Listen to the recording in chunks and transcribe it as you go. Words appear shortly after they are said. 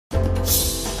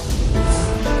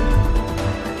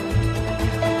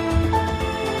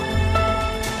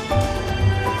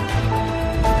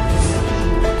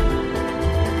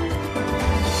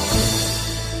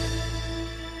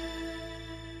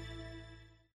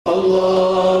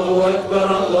Allahu Akbar,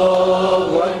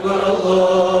 Allahu Akbar,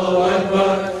 Allahu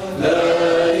Akbar. La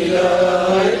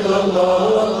ilaha illallah,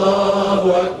 Allahu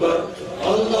Akbar,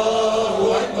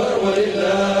 Allahu Akbar wa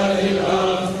lillahil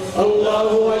hamd.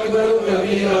 Allahu Akbar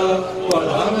kabira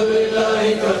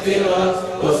walhamdulillahi kathira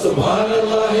wa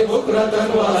subhanallahi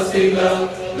bukratan wa asila.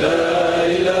 La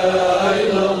ilaha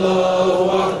illallah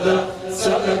wahda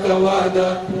sadaka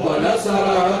wa'da wa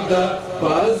nasara 'abda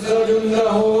wa azza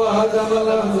jundahu wa hadama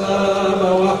al-ahzaba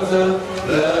wahda.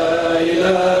 La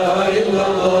ilaha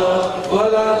illallah wa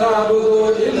la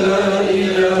na'budu illa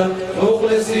iyyah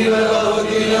mukhlisina lahu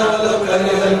ad-din wa law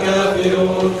kariha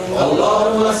al-kafirun.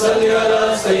 Allahumma salli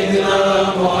ala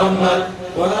sayyidina Muhammad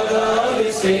wa ala ali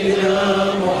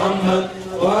sayyidina Muhammad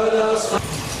wa ala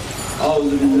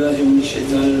أعوذ بالله من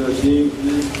الشيطان الرجيم.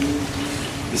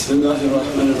 بسم الله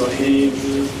الرحمن الرحيم.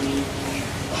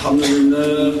 الحمد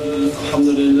لله الحمد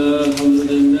لله الحمد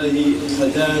لله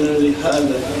هدانا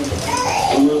لهذا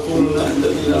وما كنا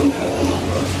نهتدي لولا أن هدانا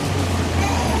الله.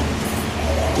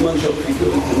 وما توفيق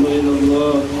إلا إلى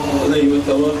الله عليه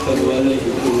نتوكل وعليه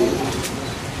نتوب.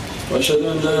 وأشهد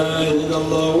أن لا إله إلا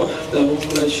الله وحده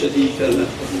لا شريك له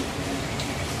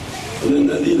ولن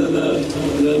نذيل له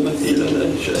ولا مثيل له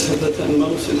شهادة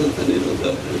موصلة إلى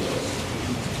الآخر.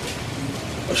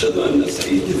 وأشهد أن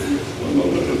سيدنا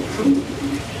ومولانا محمد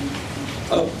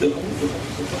عبده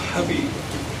وحبيبه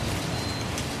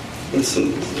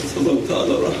رسول الله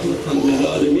تعالى رحمة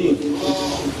للعالمين.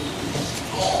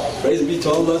 Praise be to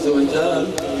Allah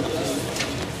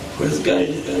who has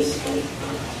guided us.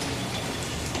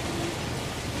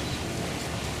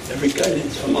 Every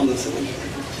guidance from Allah,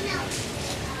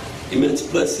 immense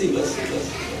blessing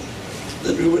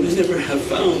that we would never have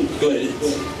found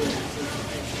guidance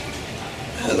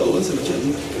had Allah's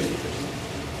guidance.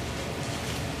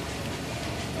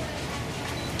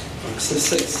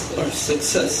 Our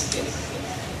success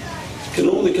can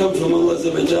only come from Allah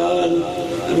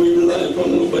and we rely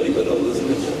upon nobody but Allah.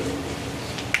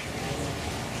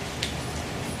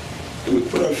 And we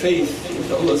put our faith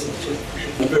into Allah.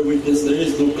 I bear witness there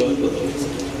is no God but Allah.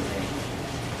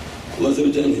 Allah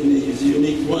in His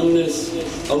unique oneness,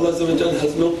 Allah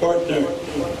has no partner.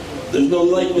 There's no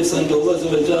likeness unto Allah,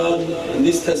 and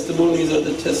these testimonies are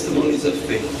the testimonies of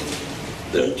faith.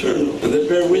 They're eternal and they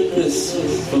bear witness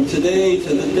from today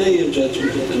to the day of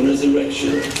judgment and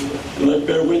resurrection. And I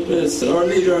bear witness that our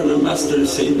leader and our master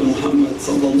is Sayyidina Muhammad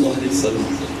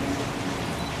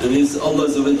and He's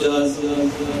Allah's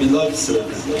beloved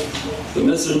servant, the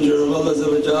messenger of Allah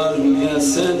whom He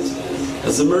has sent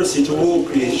as a mercy to all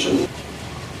creation.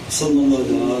 Sallallahu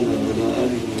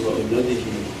alayhi wa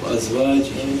awladihi wa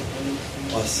azwajihi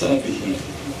wa ashabihi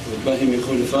wa bahimi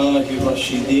khulafaihi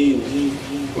rashideen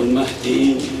wal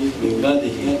mahdiin min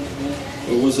ba'dihi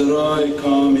wa wuzara'i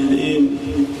kamilin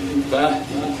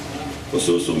ba'di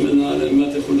خصوص من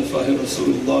علامات خلفاء رسول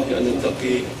الله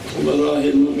التقي ومراهي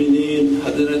المؤمنين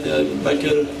حضرة أبي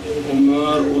بكر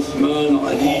عمر عثمان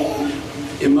علي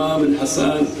إمام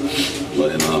الحسن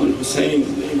والإمام الحسين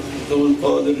ذو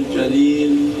القدر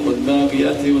الجليل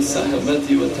والباقيات والصحابة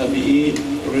والتابعين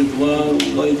رضوان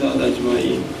الله تعالى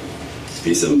أجمعين.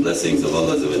 Peace and blessings of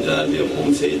Allah be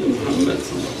upon Sayyidina Muhammad,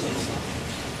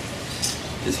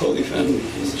 his holy family,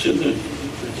 his children,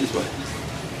 his wife,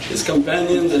 his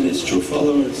companions and his true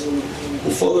followers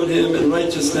who followed him in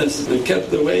righteousness and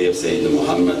kept the way of Sayyidina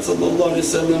Muhammad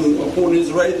upon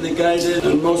his rightly guided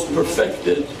and most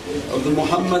perfected of the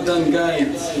Muhammadan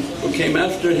guides who came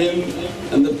after him,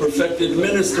 and the perfected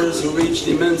ministers who reached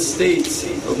immense states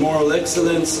of moral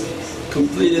excellence,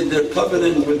 completed their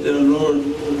covenant with their Lord.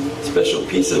 Special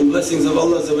peace and blessings of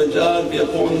Allah be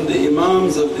upon the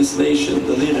Imams of this nation,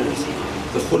 the leaders,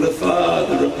 the khulafa,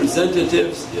 the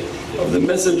representatives of the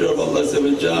Messenger of Allah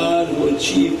who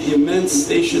achieved immense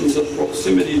stations of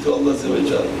proximity to Allah,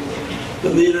 the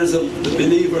leaders of the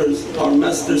believers, our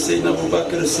Master Sayyidina Abu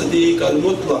Bakr as-Siddiq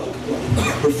al-Mutlaq,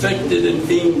 perfected in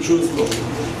being truthful,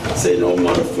 Sayyidina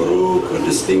Umar al-Faruq who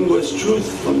distinguished truth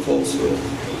from falsehood,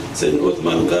 Sayyidina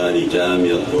Uthman Qari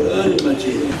Jami al-Quran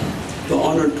al-Majid, the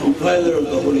honoured compiler of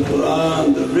the Holy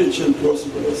Quran, the rich and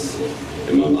prosperous,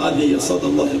 Imam Ali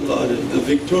Asadullah al-Qarib, the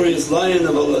victorious lion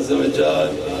of Allah,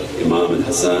 Imam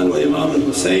al-Hasan wa Imam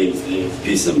al-Husayn,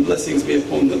 peace and blessings be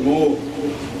upon them all.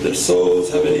 Their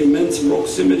souls have an immense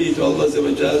proximity to Allah's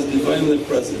Divinely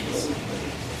presence,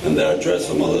 and they are dressed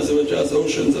from Allah's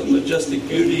oceans of majestic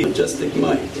beauty, majestic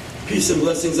might. Peace and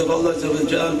blessings of Allah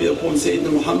be upon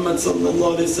Sayyidina Muhammad's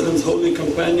holy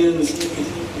companions,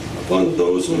 upon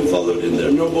those whom followed in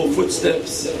their noble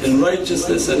footsteps in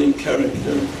righteousness and in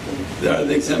character. They are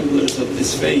the exemplars of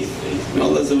this faith. May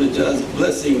Allah's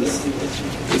blessings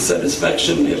and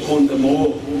satisfaction be upon them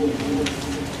all.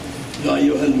 Ya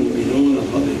ayyuhal mu'minun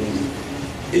al-hadirun,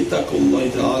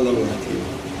 ittaqullaha ta'ala wa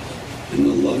ati'uhu. Inna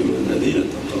Allaha ma'al ladhina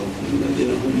taqaw wal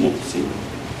ladhina hum muhsinun.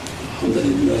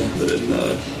 Alhamdulillah, alhamdulillah,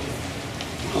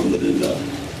 alhamdulillah.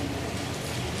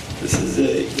 This is the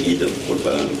Eid of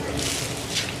Qurbani.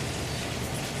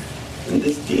 And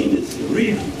this deen is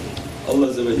real. Allah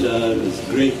is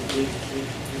great.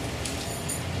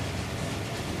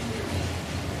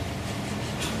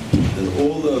 And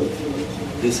all of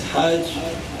this Hajj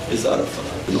is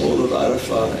Arafah. And all of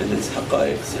Arafah and its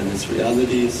haqqaiqs and its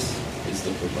realities is the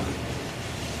Qurbani.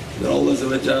 That Allah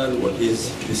what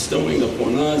He's bestowing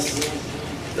upon us,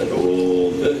 that all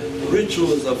the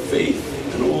rituals of faith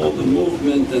and all the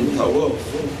movement and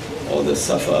tawaf, all the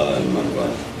Safa and Marwa,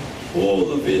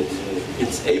 all of it,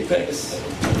 its apex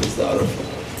is the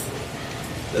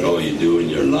Arafah. That all you do in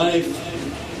your life,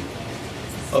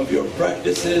 of your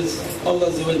practices, Allah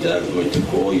is going to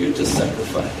call you to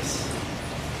sacrifice.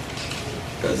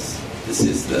 Because this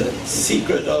is the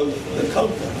secret of the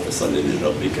Kawthar. فَصَلِّ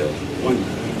لِرَبِّكَ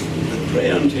وَانْحَرْ.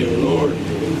 Pray unto your Lord,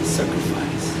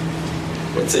 sacrifice.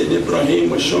 What Sayyidina Ibrahim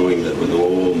was showing, that with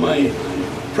all my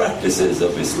practices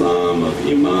of Islam, of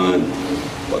Iman,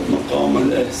 what maqam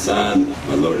al-ihsan,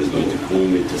 my Lord is going to call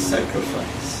me to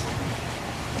sacrifice.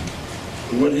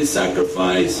 And what his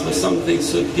sacrifice was something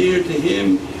so dear to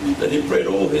him that he prayed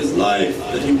all his life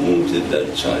that he wanted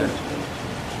that child.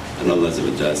 And Allah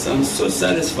says, I'm so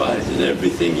satisfied in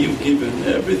everything you've given,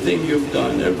 everything you've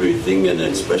done, everything and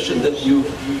expression that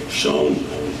you've shown.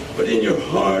 But in your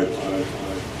heart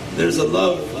there's a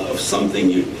love of something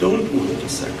you don't want to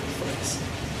sacrifice.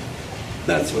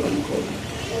 That's what I'm calling.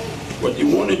 What you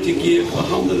wanted to give,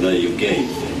 alhamdulillah, you gave.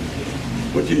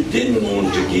 What you didn't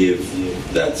want to give,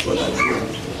 that's what I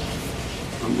want.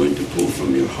 I'm going to pull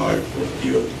from your heart what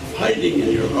you're hiding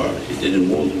in your heart. You didn't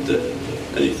want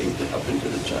anything to happen to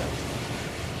the child.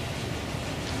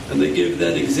 And they give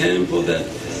that example,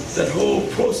 that whole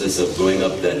process of going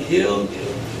up that hill,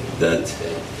 that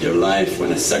your life,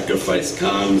 when a sacrifice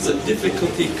comes, a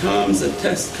difficulty comes, a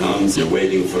test comes, you're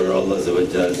waiting for Allah's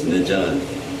najat,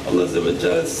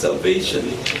 Allah's salvation.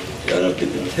 Ya Rabbi,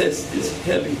 the test is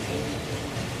heavy.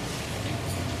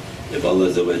 If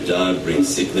Allah brings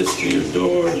sickness to your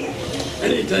door,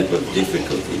 any type of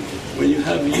difficulty, when you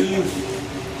have youth,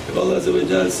 if Allah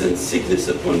sends sickness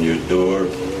upon your door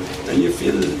and you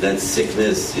feel that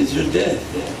sickness is your death,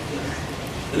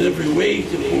 and every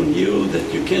weight upon you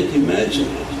that you can't imagine,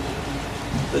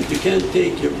 that you can't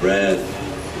take your breath,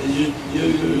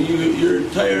 your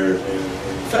entire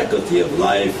faculty of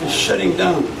life is shutting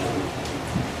down.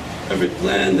 Every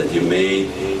plan that you made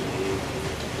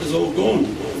is all gone.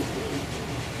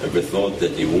 Every thought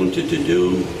that you wanted to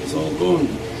do is all gone.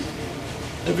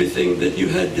 Everything that you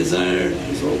had desired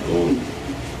is all gone.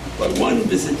 By one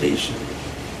visitation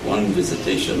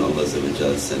Allah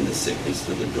send the sickness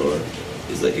to the door.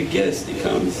 He's like a guest, he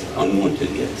comes,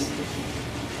 unwanted guest.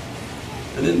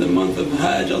 And in the month of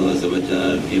Hajj, Allah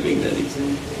giving that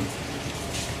example.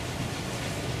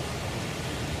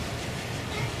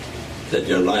 That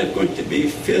your life going to be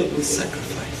filled with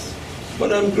sacrifice.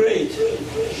 But I'm great.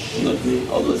 Not me,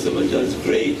 Allah is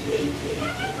great.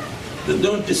 Then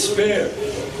don't despair.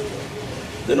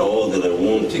 That all that I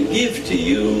want to give to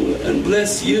you and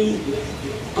bless you,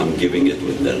 I'm giving it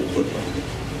with that Qurbani.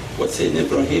 What Sayyidina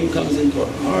Ibrahim comes into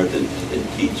our heart and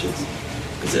teaches,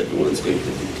 because everyone's going to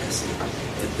be tested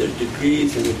at their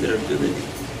degrees and at their ability.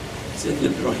 Sayyidina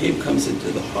Ibrahim comes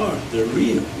into the heart, they're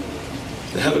real.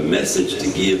 They have a message to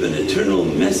give, an eternal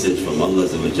message from Allah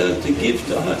to give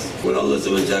to us. When Allah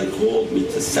called me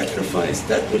to sacrifice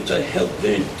that which I held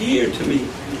very dear to me,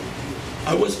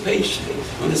 I was patient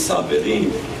on the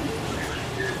sabirin.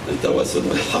 Tawassul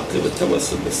bil-haqq wa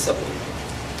tawassul bil-sabr.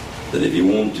 That if you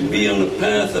want to be on a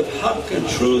path of haqq and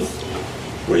truth,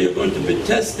 where you're going to be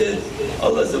tested,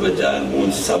 Allah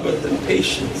wants sabr and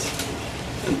patience,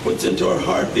 and puts into our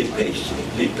heart, be patient,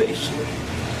 be patient.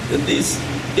 That these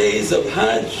days of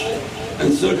Hajj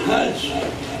and Zul Hajj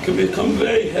can become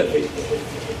very heavy.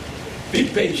 Be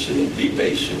patient, be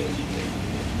patient.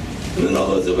 And then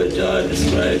Allah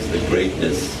describes the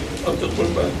greatness of the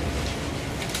Qurbani.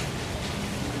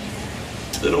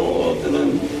 That all that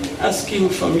I'm asking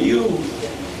from you,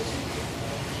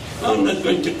 I'm not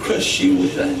going to crush you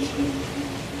with that.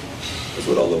 Because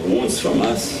what Allah wants from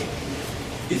us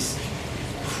is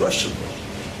crushable.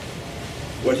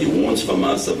 What He wants from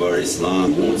us of our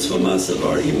Islam, wants from us of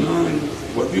our Iman,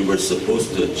 what we were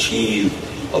supposed to achieve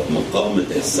of maqam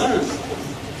al-ihsan.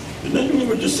 We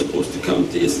were just supposed to come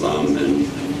to Islam and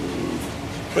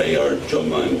pray our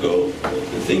Jummah and go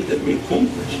and think that we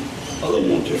accomplished. Allah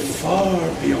wanted far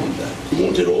beyond that. He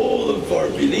wanted all of our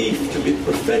belief to be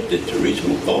perfected, to reach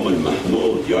Maqam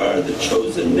al-Mahmud. You are the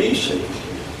chosen nation.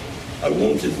 I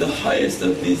wanted the highest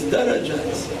of these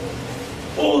darajats.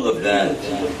 All of that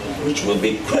which will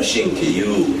be crushing to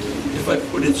you if I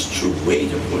put its true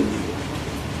weight upon you.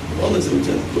 Allah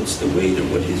puts the weight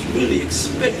of what He's really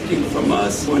expecting from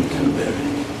us. One can bear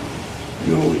it.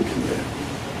 No one can bear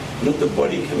it. Not the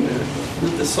body can bear it,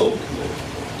 not the soul can bear it.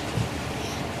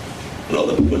 And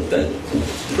Allah put that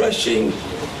crushing,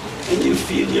 and you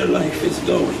feel your life is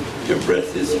going, your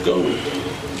breath is going,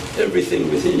 everything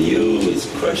within you is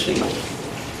crushing.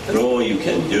 And all you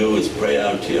can do is pray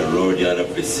out to your Lord, Ya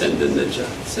Rabbi, send the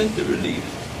najat, send the relief.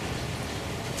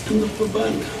 And the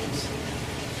Qurban comes,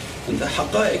 and the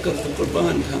haqa'iq of the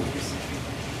Qurban comes.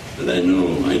 And I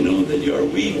know that you are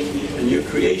weak and your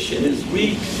creation is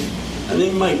weak, and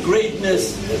in my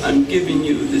greatness I'm giving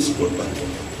you this Qurban.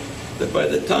 That by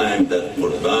the time that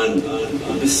Qurban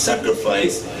will be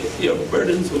sacrificed, your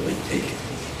burdens will be taken,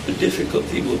 the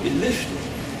difficulty will be lifted.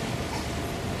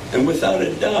 And without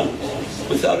a doubt,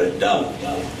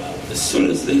 as soon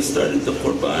as they started the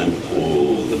Qurban,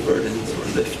 all the burdens were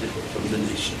lifted from the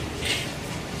nation.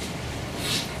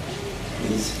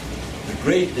 Means the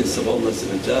greatness of Allah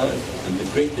and the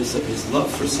greatness of His love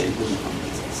for Sayyidina Muhammad,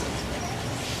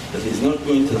 that He's not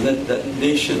going to let that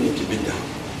nation to be down.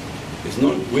 He's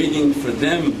not waiting for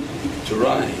them to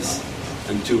rise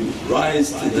and to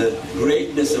rise to the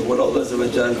greatness of what Allah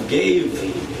gave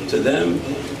to them,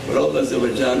 but Allah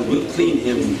will clean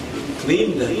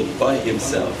them by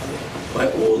Himself, by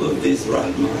all of these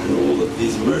rahmah and all of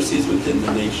these mercies within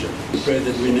the nation. We pray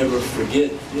that we never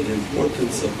forget the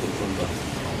importance of the Qurban,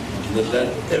 and that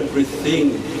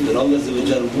everything that Allah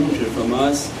wanted from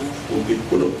us will be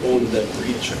put upon that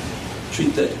creature.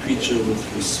 Treat that creature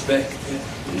with respect,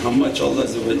 and how much Allah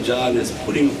is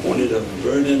putting upon it of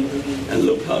burden, and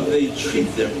look how they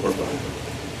treat their Qurban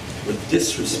with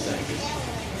disrespect.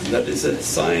 And that is a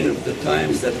sign of the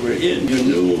times that we're in. You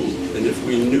knew, and if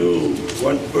we knew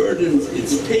what burdens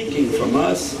it's taking from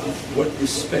us, what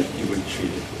respect you would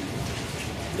treat it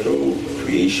with. That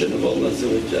creation of Allah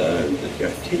that you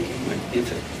are taking my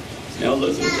infant. May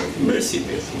Allah mercy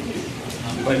be upon you.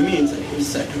 By means of your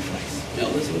sacrifice, may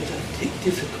Allah take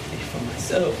difficulty from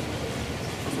myself,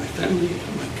 from my family,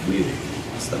 from my community.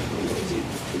 Astaghfirullah.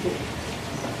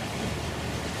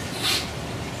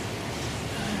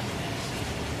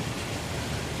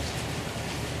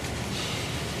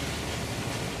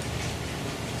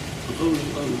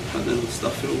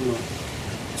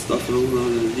 Astaghfirullah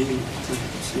al-Azim.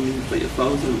 For your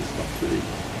thousands,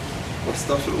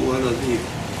 Astaghfirullah al-Azim.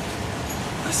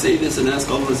 I say this and ask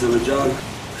Allah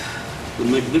the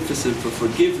Magnificent for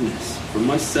forgiveness, for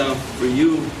myself, for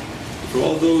you, for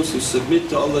all those who submit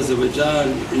to Allah,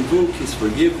 invoke His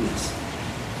forgiveness.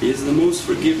 He is the most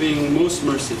forgiving, most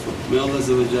merciful. May Allah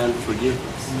forgive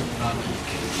us.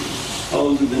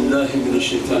 أعوذ بالله من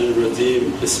الشيطان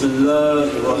الرجيم. بسم الله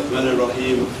الرحمن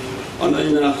الرحيم.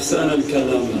 أنا أحسن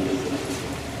الكلام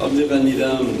أبلغ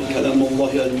الندام كلام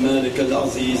الله المالك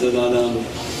العزيز العلام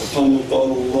وقام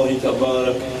قول الله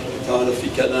تبارك وتعالى في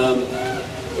كلام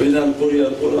وإذا قرئ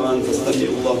القرآن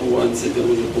فاستمعوا الله وأنصتوا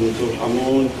لعلكم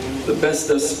ترحمون. The best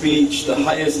of speech, the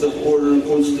highest of order and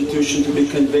constitution to be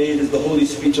conveyed is the holy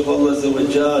speech of Allah,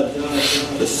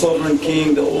 the Sovereign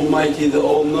King, the Almighty, the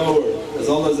All-Knower. As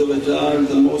Allah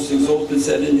the Most Exalted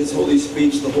said in His holy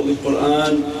speech, the Holy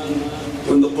Qur'an,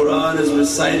 when the Qur'an is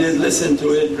recited, listen to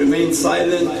it, remain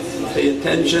silent, pay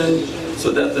attention so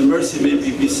that the mercy may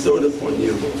be bestowed upon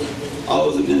you.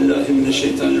 A'udhu billahi minash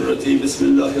shaitanir rajeem.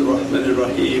 Bismillahir Rahmanir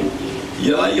Rahim.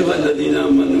 Ya ayyuhalladhina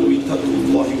amanu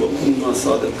ittaqullaha wa kunu ma'as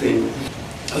sadiqin.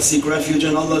 I seek refuge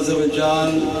in Allah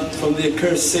from the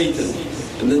accursed Satan.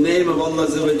 In the name of Allah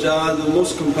the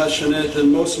most compassionate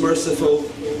and most merciful.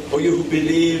 O you who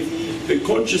believe, be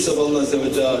conscious of Allah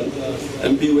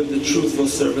and be with the truthful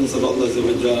servants of Allah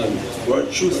who are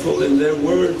truthful in their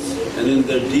words and in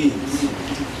their deeds.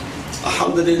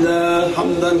 Alhamdulillah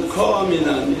hamdan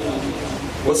kamilan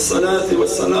wassalatu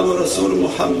wassalamu rasul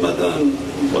Muhammadan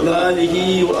wa ala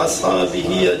alihi wa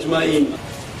ashabihi ajma'in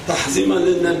tahziman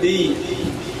lil nabi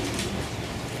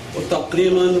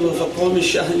وتقريما وفقام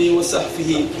الشهن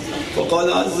وسحفه.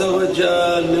 فقال عز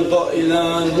وجل من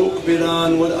قائلا مكبرا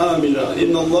والآمرا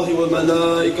إن الله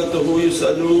وملائكته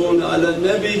يصلون على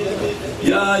النبي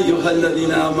يا أيها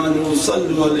الذين آمنوا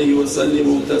صلوا عليه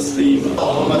وسلموا تسليما.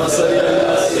 اللهم صل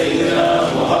على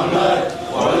سيدنا محمد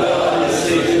وعلى آل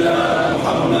سيدنا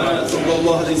محمد صلى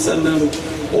الله عليه وسلم.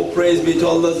 All praise be to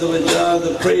Allah,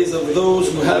 the praise of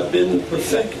those who have been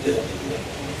perfected.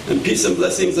 And peace and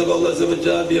blessings of Allah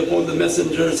be upon the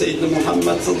Messenger Sayyidina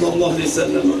Muhammad sallallahu alaihi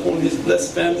wasallam, upon his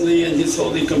blessed family and his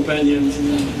holy companions.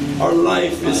 Our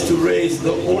life is to raise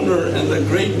the honor and the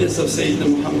greatness of Sayyidina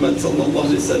Muhammad sallallahu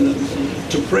alaihi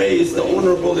wasallam, to praise the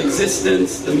honorable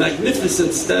existence, the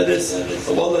magnificent status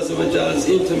of Allah's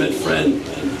intimate friend.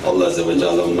 Allah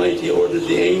Almighty ordered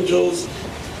the angels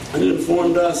and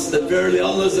informed us that verily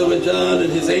Allah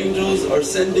and His angels are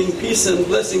sending peace and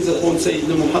blessings upon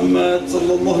Sayyidina Muhammad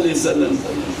sallallahu alaihi wasallam.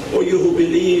 O you who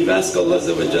believe, ask Allah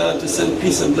to send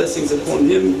peace and blessings upon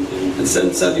him and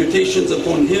send salutations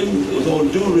upon him with all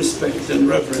due respect and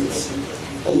reverence.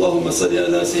 Allahumma salli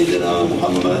ala Sayyidina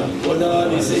Muhammad wa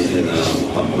ala ali Sayyidina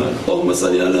Muhammad. Allahumma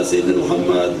salli ala Sayyidina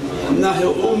Muhammad nahi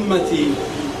ummati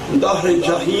دهر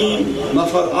الجحيم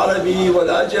مفر عربي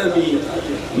والعجمي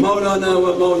مولانا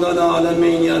ومولانا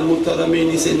عالمين يا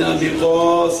المكرمين سيدنا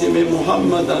بقاسم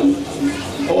محمدا.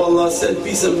 O Allah, send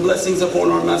peace and blessings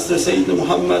upon our Master Sayyidina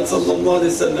Muhammad sallallahu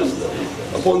alaihi wasallam,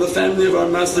 upon the family of our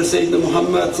Master Sayyidina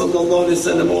Muhammad sallallahu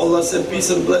alaihi wasallam. O Allah, send peace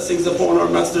and blessings upon our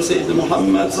Master Sayyidina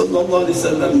Muhammad sallallahu alaihi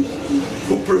wasallam,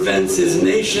 who prevents his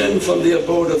nation from the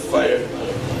abode of fire.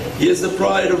 He is the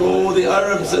pride of all the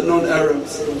Arabs and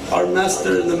non-Arabs, our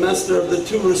master and the master of the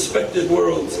two respected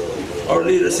worlds, our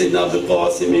leader Sayyidina Abdul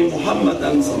Qasim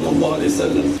Muhammadan sallallahu alayhi wa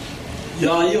sallam.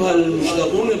 Ya ayyuha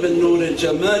al-mushtaquna bin nur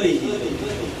jamalihi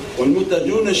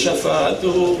wal-mutajuna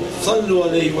shafa'atuhu sallu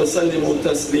alayhi wa sallimu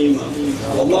taslima.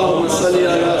 Allahumma salli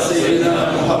ala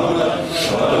Sayyidina Muhammad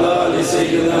wa ala ali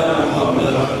Sayyidina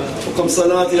Muhammad. وكم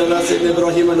صلاتي على سيدنا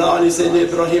إبراهيم وعلى آل سيدنا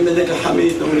إبراهيم إنك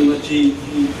حميد مجيد.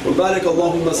 وبارك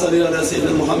اللهم صل على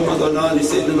سيدنا محمد وعلى آل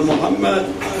سيدنا محمد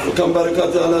وكم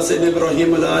بركات على سيدنا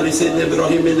إبراهيم وعلى آل سيدنا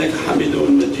إبراهيم إنك حميد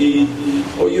مجيد.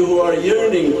 O you who are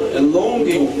yearning and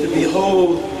longing to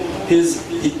behold His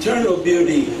eternal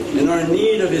beauty and our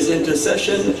need of His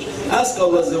intercession, ask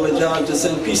Allah to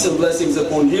send peace and blessings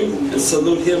upon him and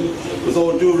salute him with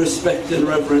all due respect and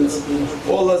reverence.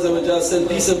 O Allah, send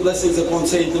peace and blessings upon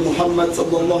Sayyidina Muhammad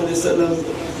sallallahu alaihi wasallam,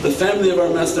 the family of our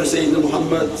Master Sayyidina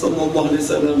Muhammad sallallahu alaihi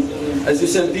wasallam, as you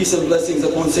send peace and blessings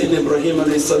upon Sayyidina Ibrahim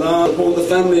alayhi salam, upon the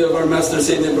family of our Master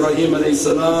Sayyidina Ibrahim alayhi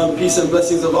salam. Peace and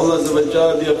blessings of Allah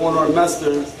be upon our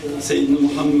Master Sayyidina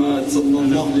Muhammad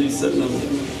sallallahu alaihi wasallam,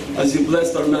 as you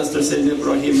blessed our Master Sayyidina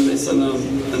Ibrahim alayhi salam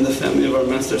and the family of our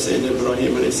Master Sayyidina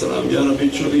Ibrahim alayhi salam. Ya Rabbi,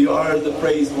 truly you are the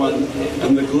praised one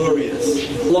and the glorious.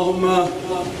 Allahumma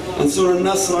ansur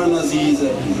nasran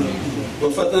aziza wa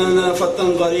fatana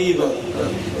fatan ghariba.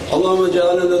 Allahumma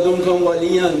ja'alna ladunka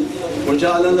waliyan wa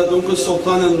ja'alna ladunka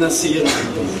sultanan nasira.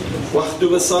 واحد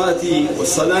بساطي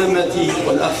والسلامة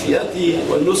والعافية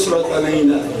والنصرة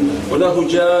علينا ولا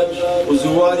هجاج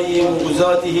وزواره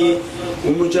وغزاته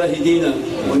والمجاهدين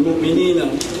والمؤمنين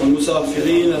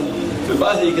والمسافرين في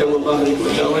بحرك وبحرك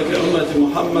وجاوك أمة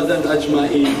محمدا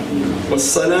أجمعين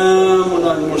والسلام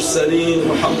على المرسلين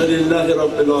والحمد لله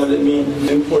رب العالمين.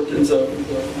 The importance of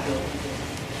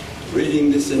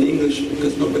reading this in English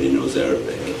because nobody knows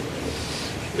Arabic.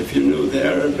 If you knew the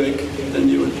Arabic, then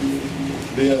you would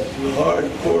be a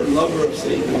hardcore lover of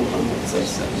Sayyidina Muhammad.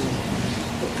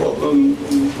 The problem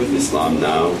with Islam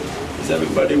now is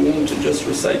everybody wants to just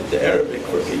recite the Arabic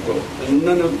for people, and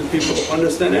none of the people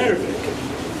understand Arabic,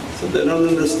 so they don't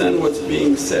understand what's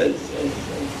being said.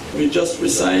 We just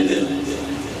recited,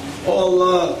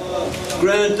 Allah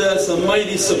grant us a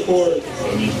mighty support,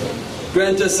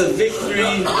 grant us a victory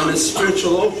and a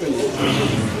spiritual opening.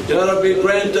 Ya Rabbi,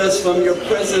 grant us from your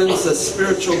presence a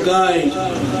spiritual guide,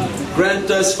 grant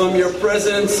us from your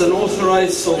presence an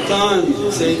authorized Sultan,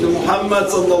 Sayyidina Muhammad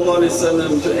sallallahu alaihi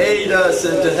wasallam, to aid us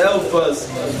and to help us.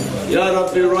 Ya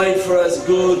Rabbi, write for us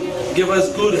good, give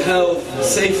us good health,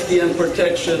 safety and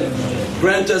protection.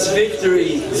 Grant us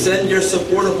victory, send your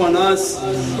support upon us,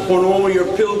 upon all your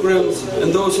pilgrims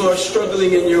and those who are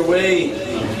struggling in your way,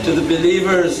 to the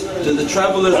believers, to the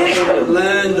travelers upon your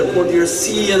land, upon your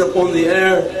sea and upon the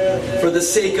air, for the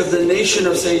sake of the nation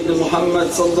of Sayyidina Muhammad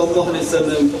sallallahu alaihi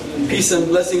wasallam. Peace and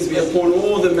blessings be upon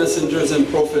all the messengers and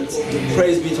prophets.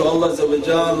 Praise be to Allah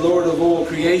Lord of all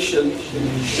creation.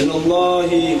 In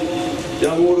Allahi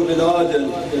يأمر بالعدل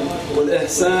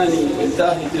والإحسان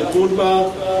وإيتاء ذي القربى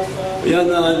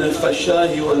وينهى عن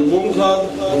الفحشاء والمنكر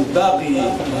والبغي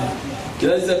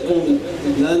يعظكم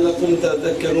لعلكم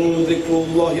تذكرون. ذكر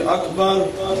الله أكبر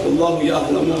والله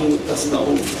يعلم ما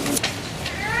تصنعون.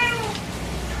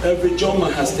 Every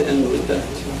Jummah has to end with that.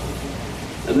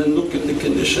 And then look at the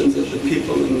conditions of the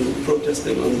people and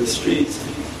protesting on the streets.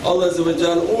 Allah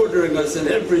ordering us in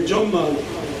every Jummah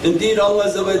Indeed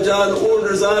Allah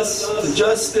orders us to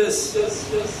justice,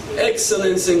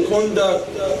 excellence in conduct,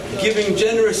 giving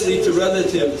generously to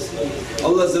relatives.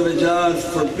 Allah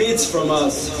forbids from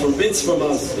us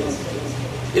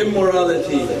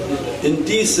immorality,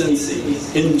 indecency,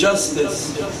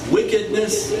 injustice,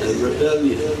 wickedness and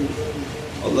rebellion.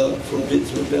 Allah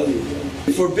forbids rebellion.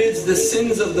 He forbids the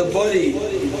sins of the body,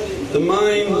 the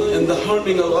mind and the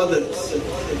harming of others.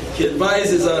 He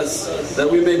advises us that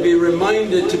we may be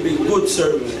reminded to be good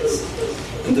servants.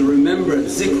 And the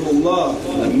remembrance, zikrullah,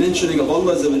 the mentioning of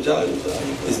Allah is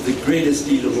the greatest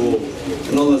deed of all.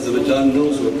 And Allah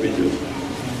knows what we do.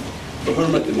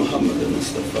 بحرمة محمد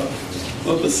المصطفى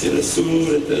وبصير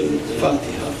سورة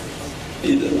الفاتحة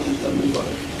إذا الختم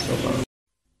المبارك.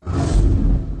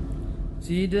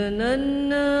 سيدنا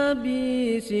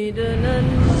النبي سيدنا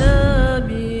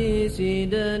النبي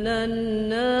سيدنا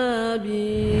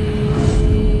النبي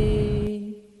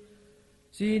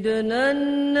سيدنا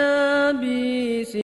النبي